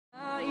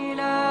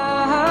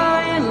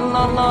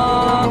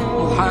illallah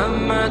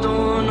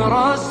Muhammadun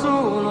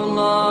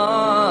Rasulullah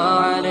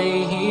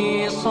alayhi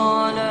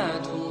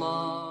salatullah.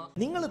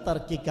 നിങ്ങൾ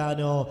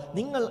തർക്കിക്കാനോ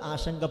നിങ്ങൾ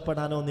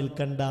ആശങ്കപ്പെടാനോ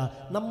നിൽക്കണ്ട.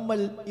 നമ്മൾ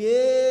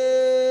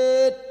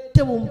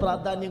ഏറ്റവും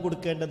പ്രാധാന്യം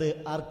കൊടുക്കേണ്ടത്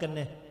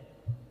ആർക്കെന്നെ?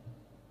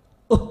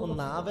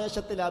 ഒന്ന്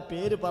ആവേശത്തിൽ ആ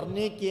പേര്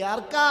പറഞ്ഞേക്ക്.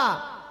 ആർക്കാ?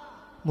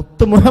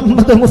 മുത്ത്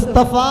മുഹമ്മദ്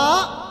മുസ്തഫ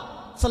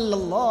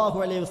സല്ലല്ലാഹു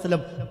അലൈഹി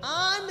വസല്ലം. ആ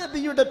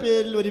നബിയുടെ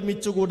പേരിൽ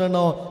ഒരുമിച്ച്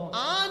കൂടണോ?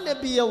 ആ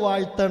നബിയെ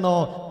വാഴ്ത്തണോ?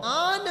 ആ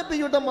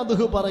നബിയുടെ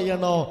മദ്ഹ്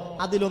പറയണോ?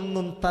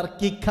 അതിലൊന്നും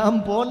തർക്കിക്കാൻ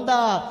പോണ്ട.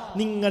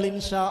 നിങ്ങൾ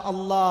ഇൻഷാ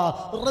അല്ലാഹ്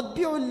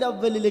റബീഉൽ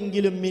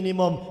അവ്വലിലെങ്കിലും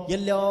മിനിമം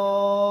എല്ലാ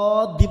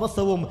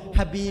ദിവസവും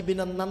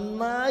ഹബീബിനെ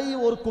നന്നായി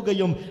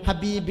ഓർക്കുകയും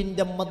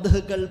ഹബീബിന്റെ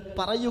മദ്ഹുകൾ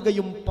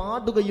പറയുകയും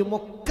പാടുകയും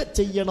ഒക്കെ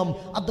ചെയ്യണം.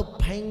 അത്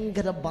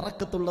ഭയങ്കര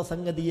ബറക്കത്തുള്ള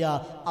സംഗതിയാ.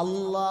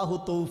 അല്ലാഹു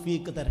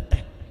തൗഫീഖ്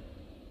തരട്ടെ.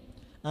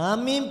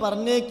 ആമീൻ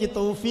പറഞ്ഞേക്ക്.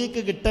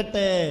 തൗഫീഖ്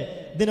കിട്ടട്ടെ.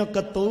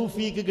 ഇതിനൊക്കെ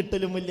തൗഫീഖ്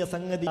കിട്ടലും വലിയ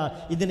സംഗതി.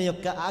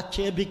 ഇതിനെയൊക്കെ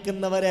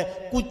ആക്ഷേപിക്കുന്നവരെ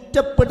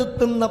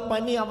കുറ്റപ്പെടുത്തുന്ന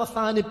പണി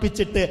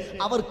അവസാനിപ്പിച്ചിട്ട്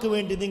അവർക്ക്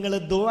വേണ്ടി നിങ്ങൾ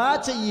ദുആ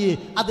ചെയ്യ്.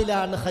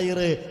 അതിലാണ്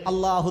ഖൈറ്.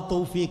 അല്ലാഹു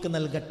തൗഫീഖ്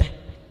നൽകട്ടെ.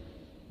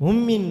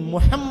 മുഅ്മിൻ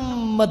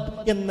മുഹമ്മദ്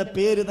എന്ന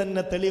പേര്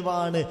തന്നെ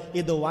തെളിവാണ്.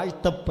 ഇത്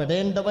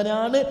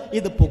വാഴ്ത്തപ്പെടേണ്ടവനാണ്,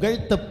 ഇത്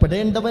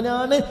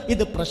പുകഴ്ത്തപ്പെടേണ്ടവനാണ്,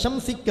 ഇത്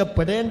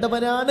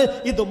പ്രശംസിക്കപ്പെടേണ്ടവനാണ്,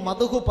 ഇത്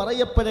മദ്ഹ്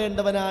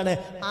പറയപ്പെടേണ്ടവനാണ്.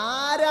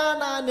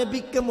 ആരാണ് ആ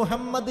നബിക്ക്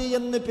മുഹമ്മദ്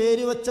എന്ന്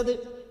പേര് വച്ചത്?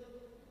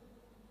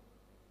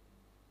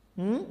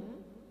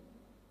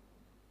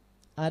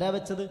 ആരാ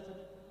വെച്ചത്?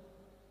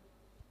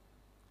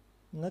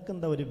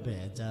 നിങ്ങൾക്കെന്താ ഒരു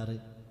ബേജാറ്?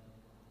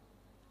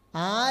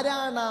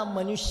 ആരാണ് ആ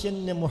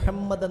മനുഷ്യന്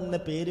മുഹമ്മദ് എന്ന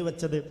പേര്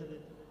വെച്ചത്?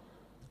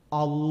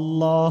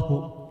 അല്ലാഹു.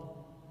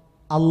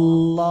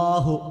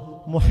 അല്ലാഹു.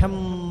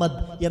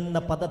 മുഹമ്മദ് എന്ന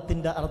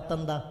പദത്തിന്റെ അർത്ഥം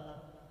എന്താ?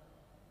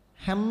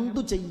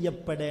 ഹംദു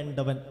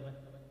ചെയ്യപ്പെടേണ്ടവൻ.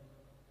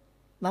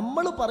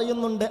 നമ്മൾ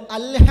പറയുന്നുണ്ട്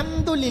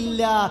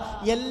അൽഹംദുലില്ലാ.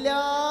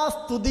 എല്ലാ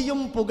സ്തുതിയും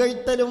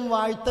പുകഴ്ത്തലും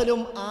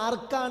വാഴ്ത്തലും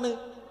ആർക്കാണ്?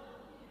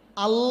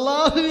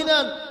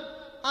 അല്ലാഹുവിനാണ്.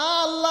 ആ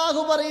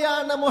അല്ലാഹു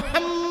പറയാണ്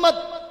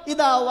മുഹമ്മദ്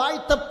ഇതാ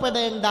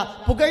വാഴ്ത്തപ്പെടേണ്ട,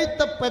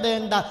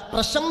 പുകഴ്ത്തപ്പെടേണ്ട,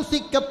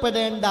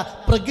 പ്രശംസിക്കപ്പെടേണ്ട,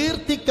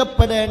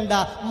 പ്രകീർത്തിക്കപ്പെടേണ്ട,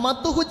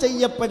 മദ്ഹ്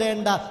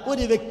ചെയ്യപ്പെടേണ്ട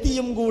ഒരു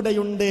വ്യക്തിയും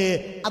കൂടെയുണ്ട്.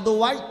 അത്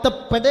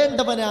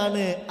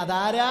വാഴ്ത്തപ്പെടേണ്ടവനാണ്.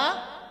 അതാരാ?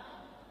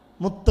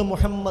 മുത്ത്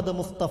മുഹമ്മദ്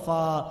മുസ്തഫ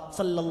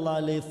സല്ലല്ലാഹു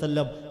അലൈഹി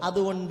വസല്ലം.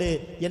 അതുകൊണ്ട്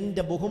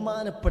എൻ്റെ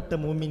ബഹുമാനപ്പെട്ട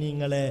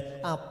മുഅ്മിനീങ്ങളെ,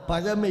 ആ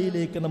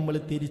പഴമയിലേക്ക് നമ്മൾ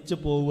തിരിച്ചു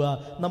പോവുക.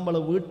 നമ്മളെ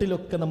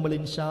വീട്ടിലൊക്കെ നമ്മൾ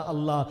ഇൻഷാ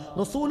അല്ലാഹ്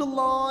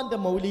റസൂലുള്ളാഹിന്റെ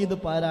മൗലീദ്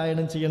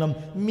പാരായണം ചെയ്യണം.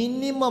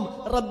 മിനിമം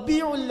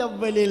റബീഉൽ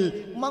അവ്വലിൽ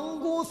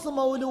മങ്കൂസ്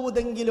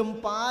മൗലൂദെങ്കിലും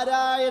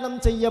പാരായണം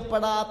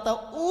ചെയ്യപ്പെടാത്ത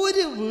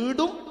ഒരു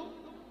വീടും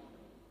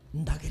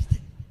ഉണ്ടാകരുത്.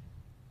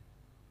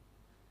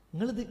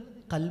 നിങ്ങളിത്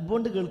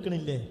കൽബോണ്ട്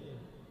കേൾക്കണില്ലേ?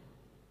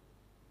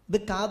 ഇത്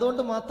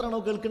കാതുകൊണ്ട് മാത്രമാണോ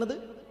കേൾക്കുന്നത്?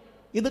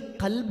 ഇത്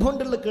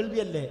കൽബോണ്ടുള്ള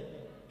കേൾവിയല്ലേ?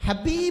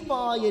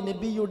 ഹബീബായ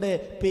നബിയുടെ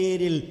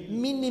പേരിൽ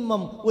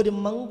മിനിമം ഒരു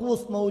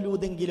മങ്കൂസ്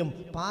മൗലൂദെങ്കിലും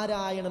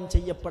പാരായണം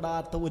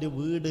ചെയ്യപ്പെടാത്ത ഒരു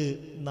വീട്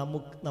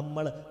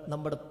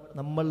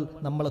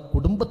നമ്മളെ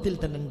കുടുംബത്തിൽ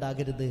തന്നെ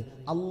ഉണ്ടാകരുത്.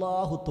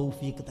 അല്ലാഹു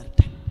തൗഫീഖ്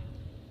തരട്ടെ.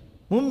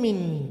 മുഅ്മിൻ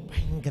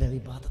ഭയങ്കര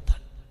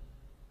ഇബാദത്താണ്.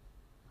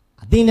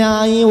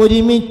 അതിനായി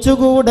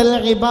ഒരുമിച്ചുകൂടൽ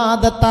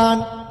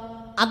ഇബാദത്താണ്.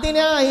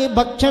 അതിനായി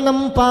ഭക്ഷണം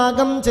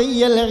പാകം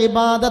ചെയ്യൽ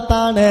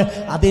ഇബാദത്താണ്.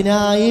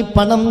 അതിനായി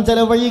പണം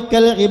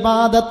ചെലവഴിക്കൽ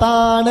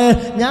ഇബാദത്താണ്.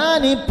 ഞാൻ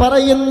ഈ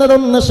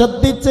പറയുന്നതൊന്ന്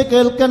ശ്രദ്ധിച്ച്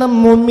കേൾക്കണം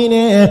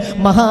മുഅ്മിനെ.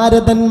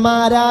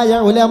 മഹാരഥന്മാരായ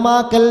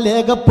ഉലമാക്കൾ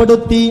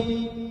രേഖപ്പെടുത്തി.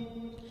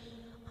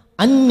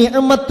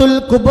 അന്നിഅമത്തുൽ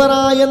കുബ്ര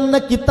എന്ന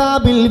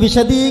കിതാബിൽ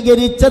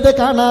വിശദീകരിച്ചത്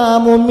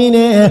കാണാം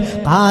മുഅ്മിനെ.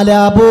 ഖാല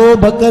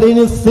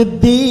അബൂബക്കറിന്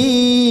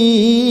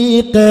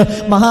സിദ്ദീഖ്,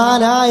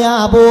 മഹാനായ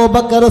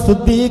അബൂബക്കർ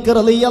സിദ്ദീഖ്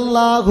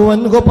റളിയല്ലാഹു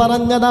അൻഹു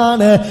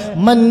പറഞ്ഞതാണ്,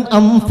 മൻ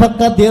അൻഫഖ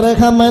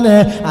ദിർഹമൻ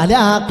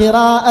അലാ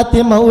ഖിറാഅത്തി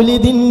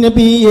മൗലിദിൻ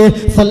നബി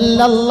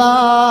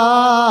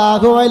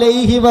സല്ലല്ലാഹു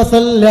അലൈഹി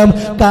വസല്ലം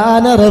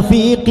കാന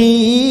റഫീഖി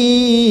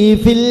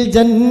ഫിൽ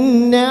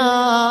ജന്ന.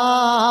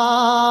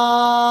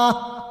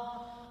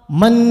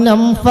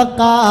 മന്നംഫഖ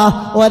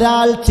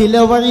ഒരാൾ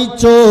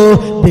ചിലവഴിച്ചോ,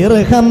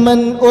 ദിർഹമൻ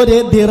ഒരു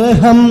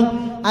ദിർഹം,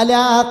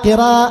 അലാ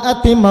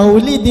ഖിറാഅത്തി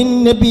മൗലിദിൻ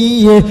നബി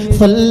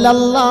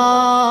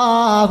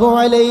സല്ലല്ലാഹു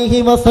അലൈഹി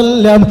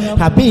വസല്ലം,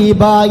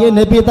 ഹബീബായ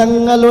നബി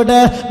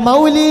തങ്ങളുടെ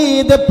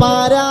മൗലീദ്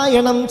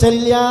പാരായണം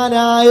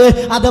ചെയ്യാനായി,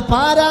 അത്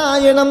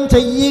പാരായണം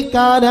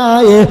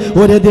ചെയ്യിക്കാനായി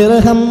ഒരു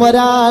ദിർഹം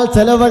ഒരാൾ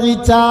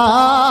ചെലവഴിച്ചാൽ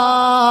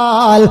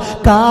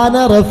കാന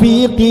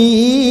റഫീഖി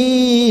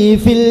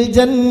ഫിൽ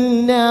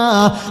ജന്ന,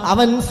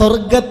 അവൻ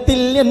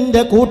സ്വർഗത്തിൽ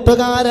എൻ്റെ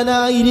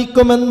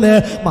കൂട്ടുകാരനായിരിക്കുമെന്ന്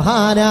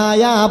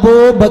മഹാനായ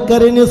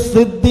അബൂബക്കറിന്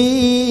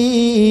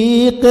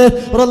സിദ്ദീഖ്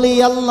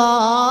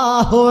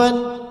റളിയല്ലാഹു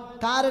അൻഹു.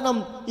 കാരണം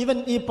ഇവൻ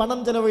ഈ പണം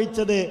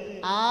ചെലവഴിച്ചത്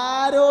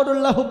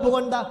ആരോടുള്ള ഹുബ്ബ്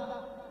കൊണ്ടാ?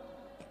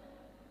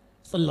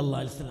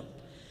 സല്ലല്ലാഹു അലൈഹി വസല്ലം.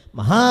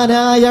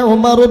 മഹാനായ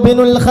ഉമർ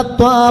ഇബ്നുൽ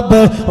ഖത്താബ്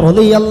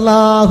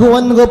റളിയല്ലാഹു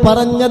അൻഹു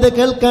പറഞ്ഞത്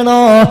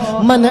കേൾക്കണോ?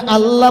 മൻ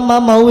അല്ലമ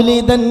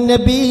മൗലിദൻ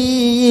നബി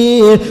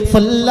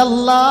സല്ലല്ലാഹു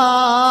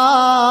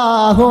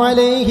സല്ലല്ലാഹു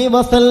അലൈഹി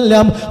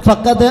വസല്ലം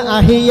ഫഖദ്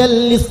അഹിയൽ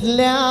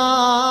ഇസ്ലാം.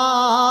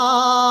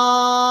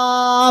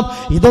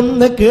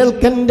 ഇതൊന്ന്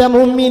കേൾക്കണ്ട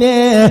മുഅ്മിനേ,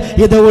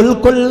 ഇത്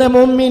ഉൾക്കൊള്ള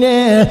മുഅ്മിനേ.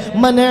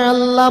 മൻ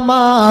അല്ലമ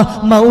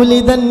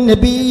മൗലിദൻ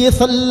നബി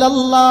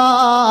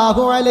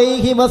സല്ലല്ലാഹു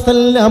അലൈഹി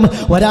വസല്ലം,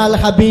 ഒരാൾ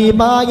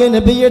ഹബീബായ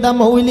നബിയുടെ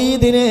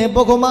മൗലീദിനെ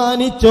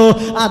ബഹുമാനിച്ചു,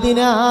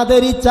 അതിനെ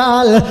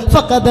ആദരിച്ചാൽ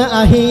ഫഖദ്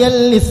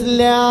അഹിയൽ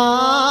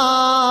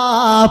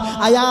ഇസ്ലാം,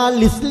 അയാൾ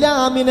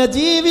ഇസ്ലാമിനെ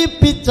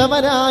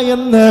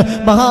ജീവിപ്പിച്ചവനായെന്ന്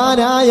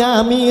മഹാനായ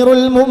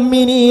അമീറുൽ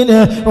മുഅ്മിനീൻ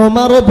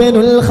ഉമർ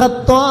ഇബ്നുൽ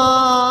ഖത്താബ്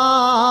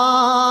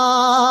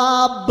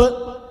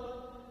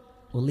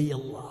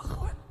റളിയല്ലാഹു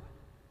അൻഹു.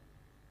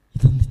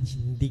 ഇതൊന്ന്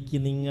ചിന്തിക്ക്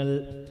നിങ്ങൾ.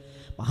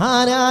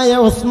 മഹാനായ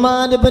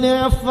ഉസ്മാൻ ഇബ്നു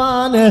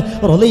അഫ്ഫാൻ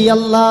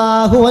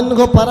റളിയല്ലാഹു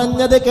അൻഹു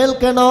പറഞ്ഞത്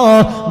കേൾക്കണോ?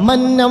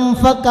 മൻ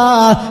അൻഫഖ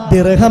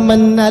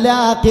ദിർഹമൻ അലാ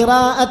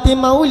ഖിറാഅത്തി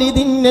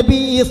മൗലിദിൻ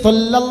നബി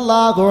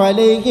സല്ലല്ലാഹു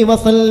അലൈഹി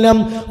വസല്ലം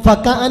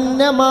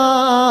ഫകഅന്നമാ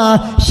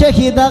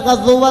ഷഹിദ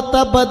ഗസ്വത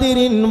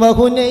ബദ്രിൻ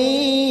വഹുനൈൻ.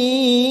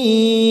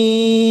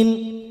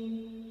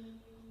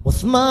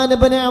 ഉസ്മാൻ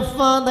ഇബ്നു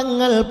അഫ്ഫാൻ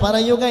തങ്ങൾ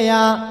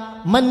പറയുകയാ,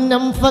 മൻ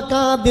അൻഫഖ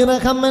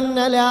ദിർഹമൻ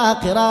അലാ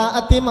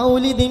ഖിറാഅത്തി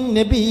മൗലിദിൻ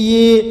നബി,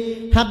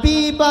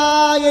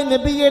 ഹബീബായ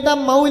നബിയുടെ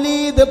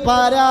മൗലീദ്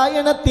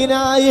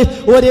പാരായണത്തിനായി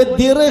ഒരു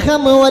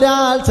ദിർഹം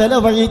ഒരാൾ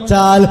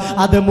ചെലവഴിച്ചാൽ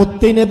അത്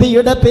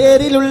മുത്തുനബിയുടെ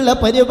പേരിലുള്ള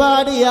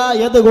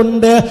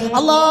പരിപാടിയായതുകൊണ്ട്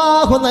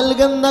അല്ലാഹു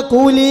നൽകുന്ന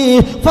കൂലി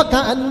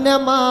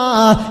ഫകഅന്നമാ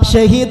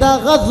ഷഹിദ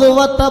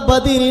ഗസ്വത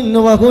ബദ്രിൻ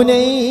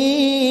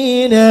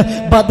വഹുനൈൻ,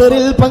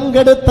 ബദറിൽ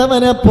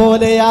പങ്കെടുത്തവനെ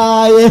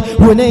പോലെയായി,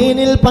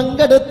 ഹുനൈനിൽ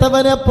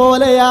പങ്കെടുത്തവനെ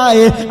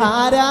പോലെയായി.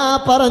 ആരാ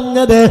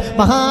പറഞ്ഞത്?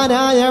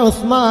 മഹാനായ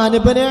ഉസ്മാൻ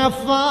ഇബ്നു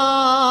അഫ്ഫാൻ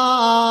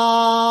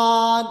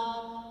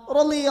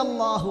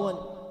റളിയല്ലാഹു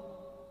അൻഹു.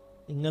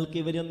 നിങ്ങൾക്ക്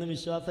ഇവരൊന്നും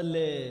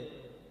വിശ്വാസല്ലേ?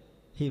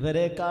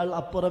 ഇവരെക്കാൾ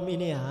അപ്പുറം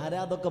ഇനി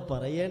ആരാതൊക്കെ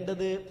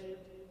പറയേണ്ടത്?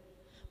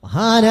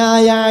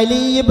 മഹാനായ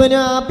അലി ഇബ്നു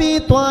അബീ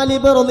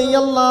ത്വാലിബ്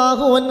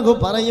റളിയല്ലാഹു അൻഹു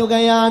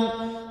പറയുകയാണ്,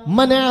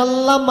 من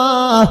علم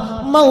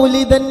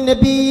مولد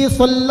النبي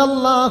صلى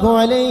الله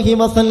عليه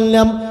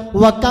وسلم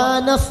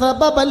وكان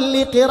سببا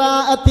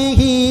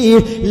لقراءته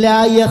لا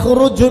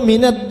يخرج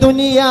من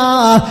الدنيا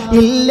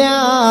إلا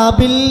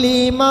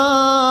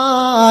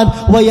بالإيمان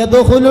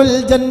ويدخل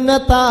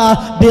الجنة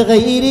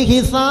بغير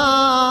حساب.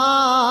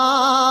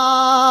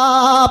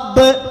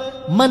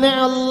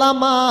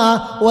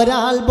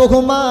 ഒരാൾ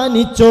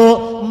ബഹുമാനിച്ചു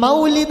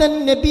മൗലിദൻ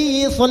നബി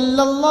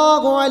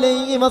സല്ലല്ലാഹു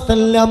അലൈഹി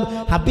വസല്ലം,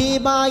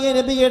 ഹബീബായ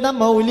നബിയുടെ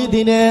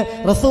മൗലിദിനെ,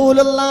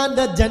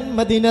 റസൂലുള്ളാഹിന്റെ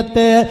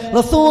ജന്മദിനത്തെ,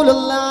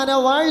 റസൂലുള്ളാഹിനെ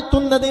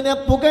വാഴ്ത്തുന്നതിനെ,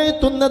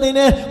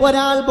 പുകഴ്ത്തുന്നതിനെ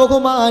ഒരാൾ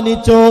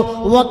ബഹുമാനിച്ചു.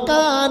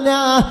 വകാന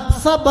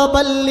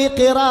സബബൻ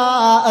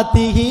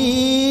ലിഖിറാഅതിഹി,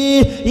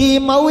 ഈ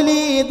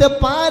മൗലിദ്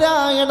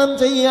പാരായണം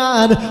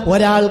ചെയ്യാൻ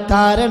ഒരാൾ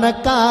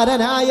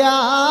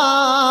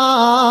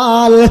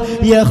കാരണക്കാരനായാൽ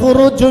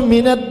يخرج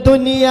من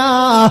الدنيا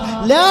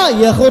لا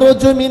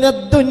يخرج من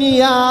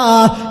الدنيا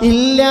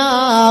إلا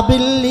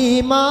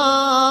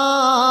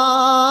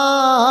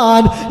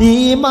بالإيمان,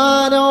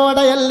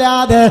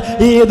 ഈമാനോടെയല്ലാതെ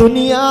ഈ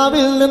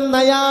ദുനിയാവിൽ നിന്ന്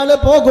അയാൾ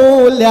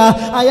പോകൂല,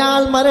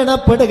 അയാൾ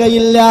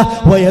മരണപ്പെടുകയില്ല.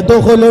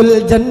 വയദ്ഖുലുൽ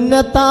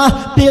ജന്നത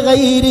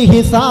ബിഗൈരി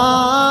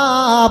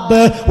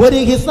ഹിസാബ്, ഒരു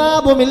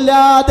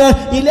ഹിസാബുമില്ലാതെ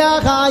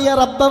ഇലാഹായ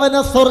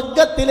റബ്ബവനെ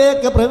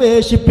സ്വർഗത്തിലേക്ക്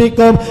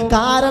പ്രവേശിപ്പിക്കും.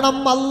 കാരണം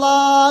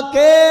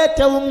അല്ലാഹ്ക്ക്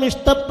ഏറ്റവും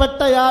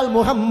ഇഷ്ടപ്പെട്ടയാൾ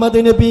മുഹമ്മദ്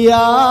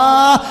നബിയാ.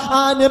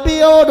 ആ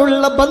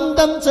നബിയോടുള്ള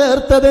ബന്ധം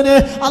ചേർത്തതിന്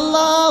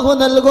അല്ലാഹു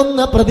നൽകുന്ന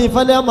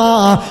പ്രതിഫലമാ.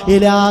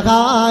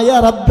 ഇലാഹായ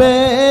റബ്ബേ,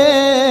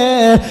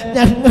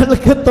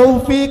 ഞങ്ങൾക്ക്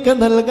തൗഫീഖ്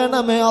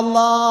നൽകണമേ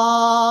അല്ലാ.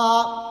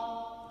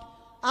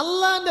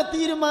 അല്ലാഹുവിന്റെ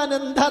തീരുമാനം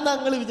എന്താ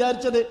നിങ്ങൾ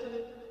വിചാരിച്ചത്?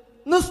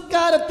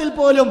 നിസ്കാരത്തിൽ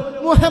പോലും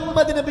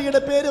മുഹമ്മദ്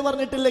നബിയുടെ പേര്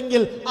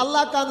പറഞ്ഞിട്ടില്ലെങ്കിൽ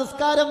അല്ലാഹ്ക്ക് ആ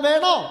നിസ്കാരം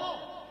വേണോ?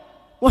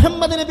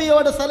 മുഹമ്മദ്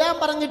നബിയോട് സലാം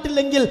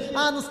പറഞ്ഞിട്ടില്ലെങ്കിൽ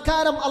ആ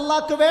നിസ്കാരം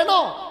അല്ലാഹ്ക്ക്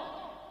വേണോ?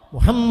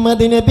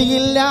 മുഹമ്മദ്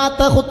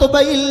നബിയില്ലാത്ത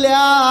ഖുതുബയില്ല.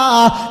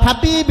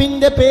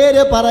 ഹബീബിന്റെ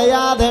പേര്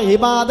പറയാതെ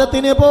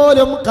ഇബാദത്തിന്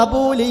പോലും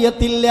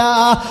കബൂലിയത്തില്ല.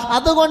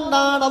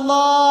 അതുകൊണ്ടാണ്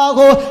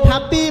അല്ലാഹു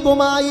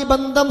ഹബീബുമായി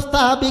ബന്ധം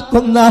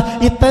സ്ഥാപിക്കുന്ന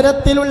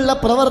ഇത്തരത്തിലുള്ള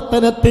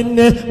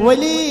പ്രവർത്തനത്തിന്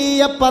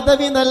വലിയ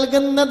പദവി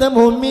നൽകുന്നത്.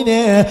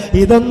 മുഅ്മിനേ,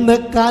 ഇതൊന്ന്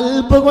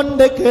കൽബ്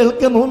കൊണ്ട്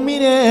കേൾക്ക്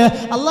മുഅ്മിനേ.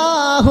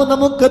 അല്ലാഹു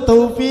നമുക്ക്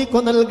തൗഫീഖ്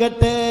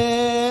നൽകട്ടെ.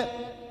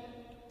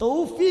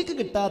 തൗഫീഖ്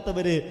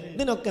കിട്ടാത്തവര്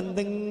ഇതിനൊക്കെ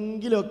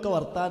എന്തെങ്കിലുമൊക്കെ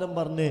വർത്താനം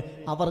പറഞ്ഞ്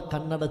അവർ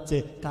കണ്ണടച്ച്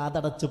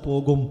കാതടച്ച്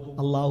പോകും.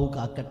 അല്ലാഹു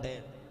കാക്കട്ടെ.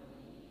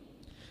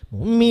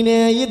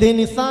 മുഅ്മിനേ, ഇത്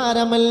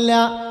നിസാരമല്ല.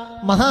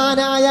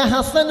 മഹാനായ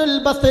ഹസനുൽ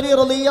ബസ്രി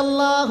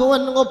റളിയല്ലാഹു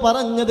അൻഹു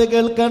പറഞ്ഞത്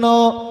കേൾക്കണോ?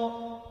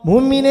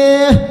 മുഅ്മിനേ,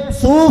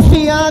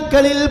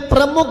 സൂഫിയാക്കളിൽ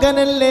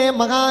പ്രമുഖനല്ലേ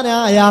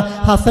മഹാനായ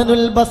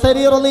ഹസനുൽ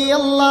ബസ്രി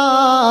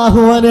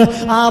റളിയല്ലാഹു അൻഹു.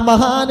 ആ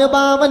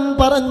മഹാനുഭാവൻ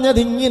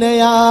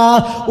പറഞ്ഞതിങ്ങനെയാ,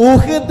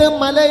 ഉഹദ്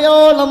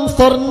മലയോളം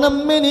സ്വർണം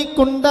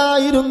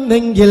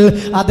എനിക്കുണ്ടായിരുന്നെങ്കിൽ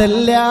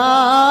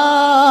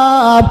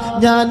അതെല്ലാം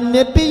ഞാൻ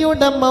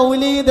നബിയുടെ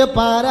മൗലീദ്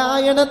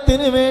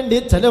പാരായണത്തിന് വേണ്ടി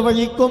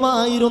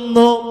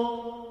ചെലവഴിക്കുമായിരുന്നു.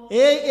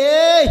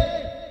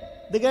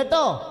 ഇത്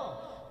കേട്ടോ?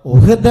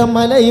 ഉഹദ്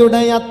മലയുടെ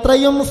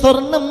അത്രയും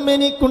സ്വർണം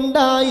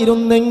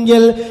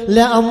എനിക്കുണ്ടായിരുന്നെങ്കിൽ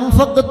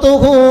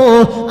ലഅൻഫഖ്തുഹു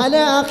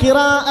അലാ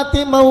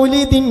ഖിറാഅത്തി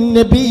മൗലിദിൻ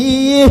നബി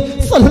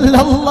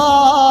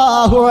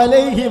സല്ലല്ലാഹു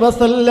അലൈഹി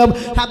വസല്ലം.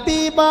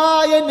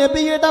 ഹബീബായ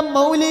നബിയുടെ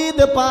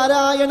മൗലിദ്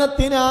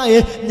പാരായണത്തിനായി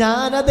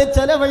ഞാനത്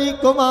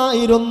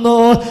ചെലവഴിക്കുമായിരുന്നു.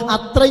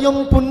 അത്രയും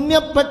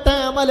പുണ്യപ്പെട്ട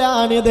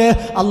അമലാണിത്.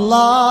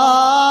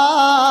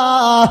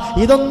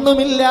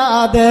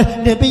 ഇതൊന്നുമില്ലാതെ,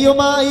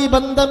 നബിയുമായി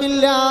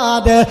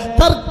ബന്ധമില്ലാതെ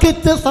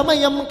തർക്കിച്ച്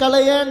സമയം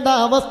കളയേണ്ട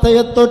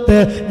അവസ്ഥയെ തൊട്ട്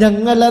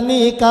ഞങ്ങളെ നീ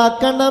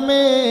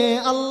കാക്കണമേ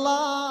അല്ലാ.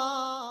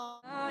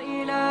 ലാ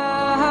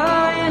ഇലാഹ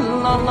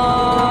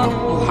ഇല്ലല്ലാഹ്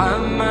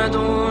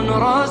മുഹമ്മദുർ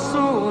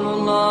റസൂലുള്ളാഹ്